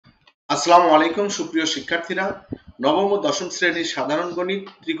আসসালামু আলাইকুম সুপ্রিয় শিক্ষার্থীরা, নবম ও দশম শ্রেণীর সাধারণ গণিত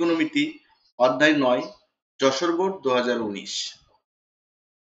ত্রিকোণমিতি অধ্যায় 9 যশোর বোর্ড 2019।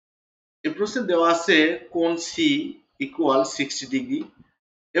 এই প্রশ্নে দেওয়া আছে কোণ সি ইকুয়াল 60 ডিগ্রি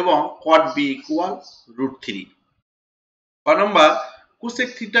এবং কট বি ইকুয়াল √3। ক নাম্বার কোসেক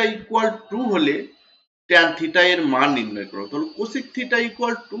থিটা ইকুয়াল 2 হলে ট্যান থিটা এর মান নির্ণয় করো। তাহলে কোসেক থিটা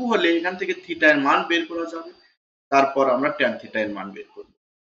ইকুয়াল 2 হলে এখান থেকে থিটা এর মান বের করা যাবে, তারপর আমরা ট্যান থিটা এর মান বের করব।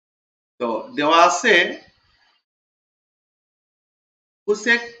 তো দেওয়া আছে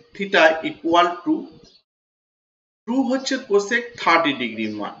cosec থিটা ইকুয়াল টু 2 হচ্ছে cosec 30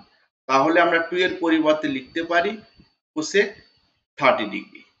 ডিগ্রির মান, তাহলে আমরা 2 এর পরিবর্তে লিখতে পারি cosec 30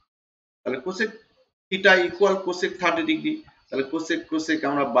 ডিগ্রি। তাহলে cosec theta equal cosec 30 degree, তাহলে cosec cosec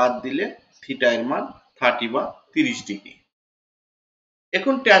আমরা বাদ দিলে থিটা এর মান 30 বা 30 ডিগ্রি।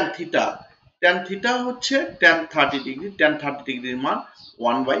 এখন tan থিটা হচ্ছে tan 30 ডিগ্রি, tan 30 ডিগ্রির মান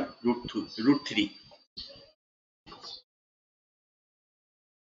 1/√3।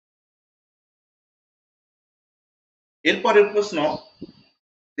 এরপরের প্রশ্ন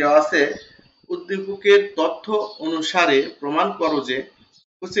দেওয়া আছে উদ্দীপকের তথ্য অনুসারে প্রমাণ করো যে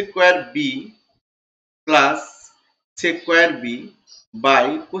cosec square b plus sec square b by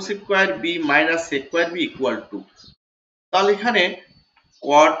cosec square b minus sec square b equal to. তাহলে এখানে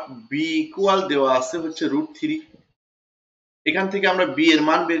cot b ইকুয়াল দেওয়া আছে হচ্ছে √3। এখান থেকে আমরা b এর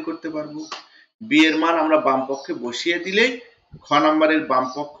মান বের করতে পারবো। b এর মান আমরা বাম পক্ষে বসিয়ে দিলেই খ নম্বরের বাম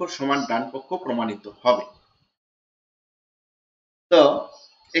পক্ষ সমান ডান পক্ষ প্রমাণিত হবে। তো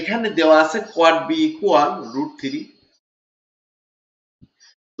এখানে দেওয়া আছে cot b ইকুয়াল √3।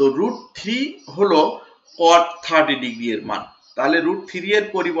 তো √3 হলো cot 30 ডিগ্রি এর মান, তাহলে √3 এর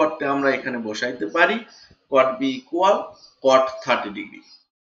পরিবর্তে আমরা এখানে বসাইতে পারি cot b equal cot 30 degree.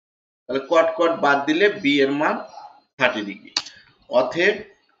 তাহলে cot cot বাদ দিলে b এর মান 30 ডিগ্রি, অতএব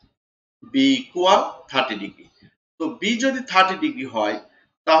b ইকুয়াল 30 ডিগ্রি। তো b যদি 30 ডিগ্রি হয়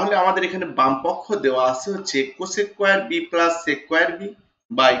তাহলে আমাদের এখানে বাম পক্ষ দেওয়া আছে হচ্ছে cosec square b plus sec square b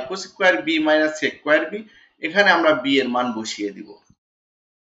by cosec square b minus sec square b। এখানে আমরা b এর মান বসিয়ে দিব।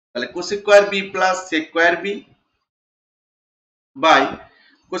 তাহলে cosec square b plus sec square b by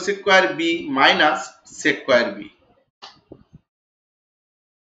cosec square b minus sec square b।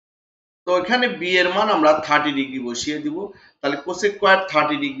 তো এখানে b এর মান আমরা 30 ডিগ্রি বসিয়ে দিব। তাহলে cosec স্কয়ার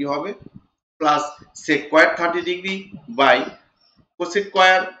 30 ডিগ্রি হবে plus sec square 30 degree by cosec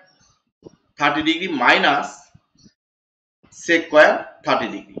square 30 degree minus sec square 30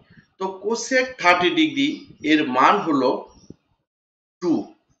 degree. তো cosec 30 ডিগ্রি এর মান হলো 2।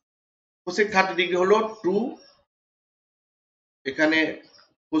 cosec 30 ডিগ্রি হলো 2। এখানে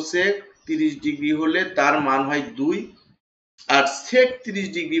cosec 30 ডিগ্রি হলে তার মান হয় 2 আর sec 30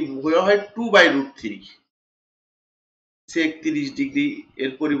 ডিগ্রি হয় 2/√3। sec 30 ডিগ্রি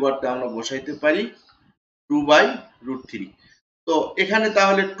এর পরিবর্তে আমরা বসাইতে পারি 2/√3। তো এখানে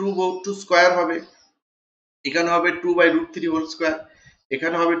তাহলে 2 স্কয়ার হবে, এখানে হবে 2/√3 হোল স্কয়ার,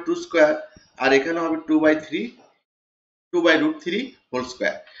 এখানে হবে 2 স্কয়ার আর এখানে হবে 2/√3 হোল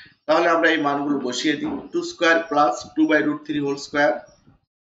স্কয়ার। তাহলে আমরা এই মানগুলো বসিয়ে দিই। 2 square plus 2/√3 whole square,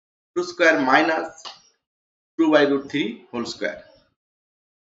 2 square minus 2/√3 whole square.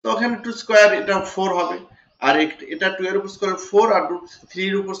 তো এখানে 2 স্কয়ার এটা 4 হবে আর এটা 2 এর উপর স্কয়ার 4 আর 3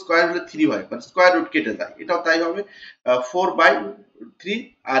 এর উপর স্কয়ার হলে 3 হয়, মানে স্কয়ার রুট কেটে যায়, এটাও তাই হবে 4/3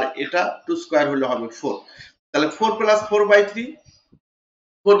 আর এটা 2 স্কয়ার হলে হবে 4। তাহলে 4 প্লাস 4/3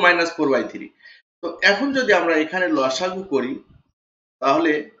 4 মাইনাস 4/3। তো এখন যদি আমরা এখানে লসাগু করি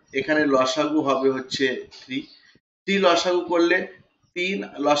তাহলে এখানে লসাগু হবে হচ্ছে 3। 3 লসাগু করলে 3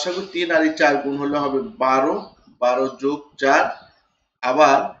 লসাগু 3 আর 4 গুণ হলে হবে 12, 12 যোগ 4।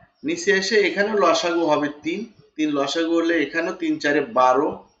 আবার নিচে এসে এখানেও লসাগু হবে 3, 3 লসাগু হলে এখানেও 3 4 12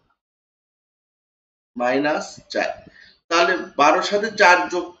 মাইনাস 4। তাহলে 12 সাথে 4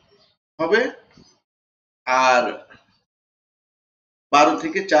 যোগ হবে আর 12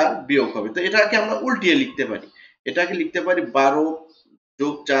 থেকে 4 বিয়োগ হবে। তো এটাকে আমরা উল্টিয়ে লিখতে পারি, এটাকে লিখতে পারি 12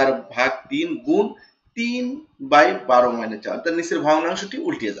 যোগ 4 ভাগ 3 গুণ 3/12 - 4। তার নিচের ভগ্নাংশটি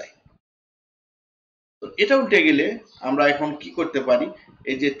উল্টে যায়। তো এটা উল্টে গেলে আমরা এখন কি করতে পারি,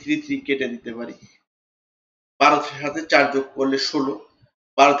 এই যে 3 3 কেটে দিতে পারি। 12 এর সাথে 4 যোগ করলে 16,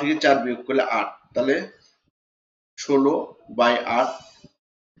 12 থেকে 4 বিয়োগ করলে 8, তাহলে 16/8।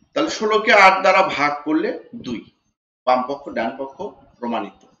 তাহলে 16 কে 8 দ্বারা ভাগ করলে 2, বাম পক্ষ ডান পক্ষ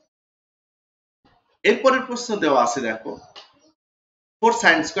প্রমাণিত। এরপরের প্রশ্ন দেওয়া আছে দেখো 4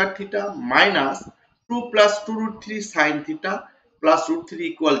 sin square theta minus 2 plus 2√3 sin theta plus √3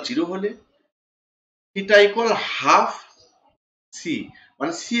 equal 0 হলে থিটা ইকুয়াল হাফ সি,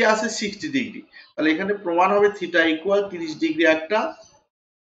 মানে সি আছে 60 ডিগ্রি। তাহলে এখানে প্রমাণ হবে থিটা ইকুয়াল 30 ডিগ্রি একটা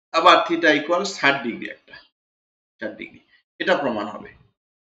আবার থিটা ইকুয়াল 60 ডিগ্রি, একটা 60 ডিগ্রি, এটা প্রমাণ হবে।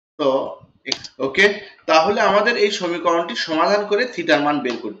 তো ওকে, তাহলে আমাদের এই সমীকরণটি সমাধান করে থিটার মান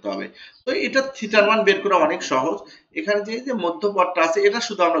বের করতে হবে। তো এটা থিটার মান বের করা অনেক সহজ। এখানে যে মধ্যপদটা আছে এটা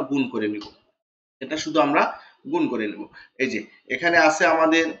শুধু আমরা গুণ করে নিব, এটা শুধু আমরা গুণ করে নেব। এই যে এখানে আছে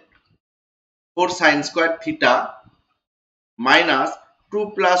আমাদের 4 sin square theta minus 2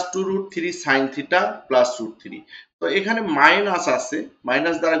 plus 2 root 3 sin theta plus root 3। তো এখানে মাইনাস আছে,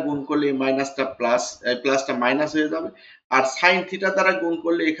 মাইনাস দ্বারা গুণ করলে এই মাইনাসটা প্লাস, প্লাসটা মাইনাস হয়ে যাবে। আর sin থিটা দ্বারা গুণ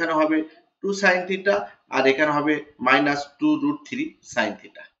করলে এখানে হবে 2 sin থিটা আর এখানে হবে মাইনাস 2 রুট 3 sin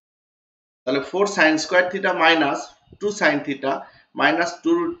থিটা। তাহলে 4 sin square theta minus 2 sin theta minus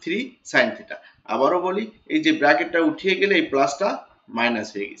 2 root 3 sin theta. আবারও বলি, এই যে ব্র্যাকেটটা উঠিয়ে গেলে এই প্লাসটা মাইনাস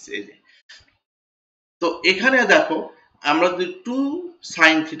হয়ে গেছে। এই যে, তো এখানে দেখো আমরা যদি 2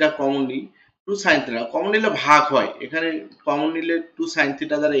 sin থিটা কমন নিই, 2 sin থিটা কমন নিলে ভাগ হয়, এখানে কমন নিলে 2 sin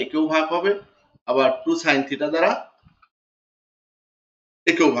থিটা দ্বারা একেও ভাগ হবে, আবার 2 sin থিটা দ্বারা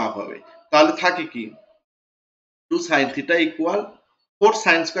একেও ভাগ হবে। তাহলে থাকে কি 2 sin theta equal 4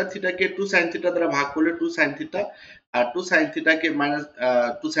 sin square থিটাকে 2 sin theta দ্বারা ভাগ করলে 2 sin থিটা, আর 2 sin থিটাকে মাইনাস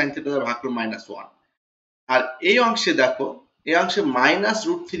 2 sin থিটা দ্বারা ভাগ করলে মাইনাস 1। আর এই অংশে দেখো, এই অংশে মাইনাস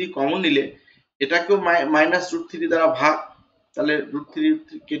রুট 3 কমন নিলে এটাকেও মাইনাস রুট 3 দ্বারা ভাগ, তাহলে রুট 3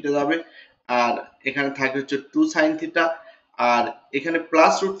 কেটে যাবে, আর এখানে থাকবে হচ্ছে 2 sin থিটা, আর এখানে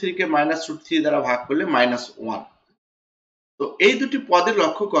প্লাস রুট 3 কে মাইনাস রুট 3 দ্বারা ভাগ করলে মাইনাস 1। তো এই দুটি পদের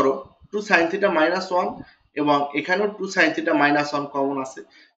লক্ষ্য করো, 2 sin থিটা মাইনাস 1 এবং এখানেও 2 sin থিটা মাইনাস 1 কমন আছে।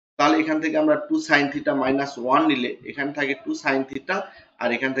 তাহলে এখান থেকে আমরা 2 sin থিটা মাইনাস 1 নিলে এখানে থাকে 2 sin থিটা আর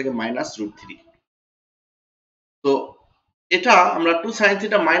এখান থেকে মাইনাস রুট 3। তো এটা আমরা 2 sin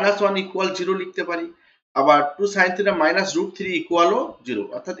থিটা মাইনাস 1 ইকুয়াল 0 লিখতে পারি, আবার 2 sin থিটা মাইনাস রুট 3 ইকুয়ালও 0,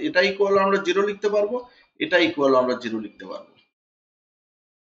 অর্থাৎ এটা ইকুয়াল আমরা 0 লিখতে পারবো, এটা ইকুয়াল আমরা 0 লিখতে পারবো।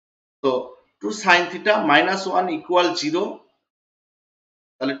 তো 2 sin থিটা মাইনাস 1 ইকুয়াল 0,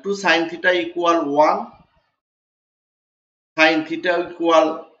 তাহলে 2 sin theta equal 1, sin theta equal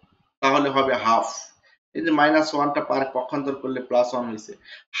তাহলে হবে হাফ। এই যে মাইনাস 1টা পার পক্ষান্তর করলে প্লাস 1 হয়েছে,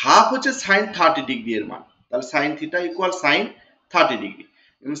 হাফ হচ্ছে sin 30 ডিগ্রি এর মান। তাহলে sin theta equal sin 30 degree,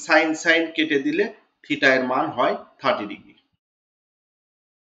 sin sin কেটে দিলে থিটা এর মান হয় 30 ডিগ্রি।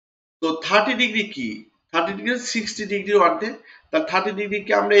 তো 30 ডিগ্রি কি, 30 ডিগ্রি 60 ডিগ্রির অর্ধেক। তাহলে 30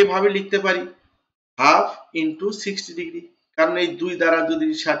 ডিগ্রিকে আমরা এইভাবে লিখতে পারি হাফ ইন্টু 60 ডিগ্রি, কারণ এই 2 দ্বারা যদি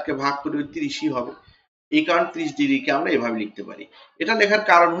 60কে ভাগ করি 30ই হবে, এই কারণে 30 ডিগ্রিকে আমরা এভাবে লিখতে পারি। এটা লেখার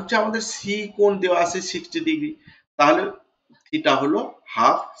কারণ হচ্ছে আমাদের সি কোণ দেওয়া আছে 60 ডিগ্রি, তাহলে থিটা হলো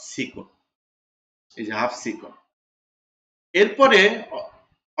হাফ সি কোণ, এই যে হাফ সি কোণ। এরপরে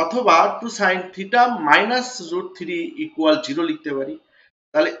অথবা 2 sin theta minus root 3 equal 0 লিখতে পারি।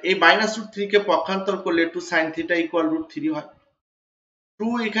 তাহলে এই মাইনাস রুট 3 কে পক্ষান্তর করলে 2 sin থিটা ইকুয়াল রুট 3 হয়।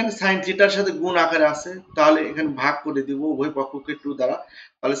 2 এখানে sin থিটার সাথে গুণ আকারে আছে, তাহলে এখানে ভাগ করে দিব উভয় পক্ষকে 2 দ্বারা,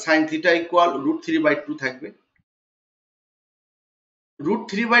 তাহলে sin থিটা ইকুয়াল রুট 3/2 থাকবে। রুট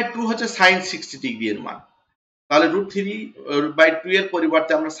 3/2 হচ্ছে sin 60 ডিগ্রি এর মান, তাহলে রুট 3/2 এর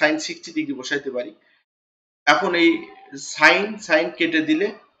পরিবর্তে আমরা sin 60 ডিগ্রি বসাইতে পারি। এখন এই sin কেটে দিলে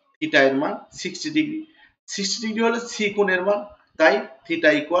থিটা এর মান 60 ডিগ্রি, 60 ডিগ্রি হলো সি কোণের মান, তাই থিটা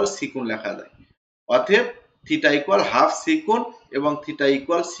ইকুয়াল সি কোণ লেখা যায়। অতএব থিটা ইকুয়াল হাফ সি কোণ এবং থিটা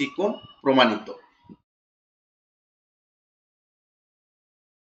ইকুয়াল সি কোণ প্রমাণিত।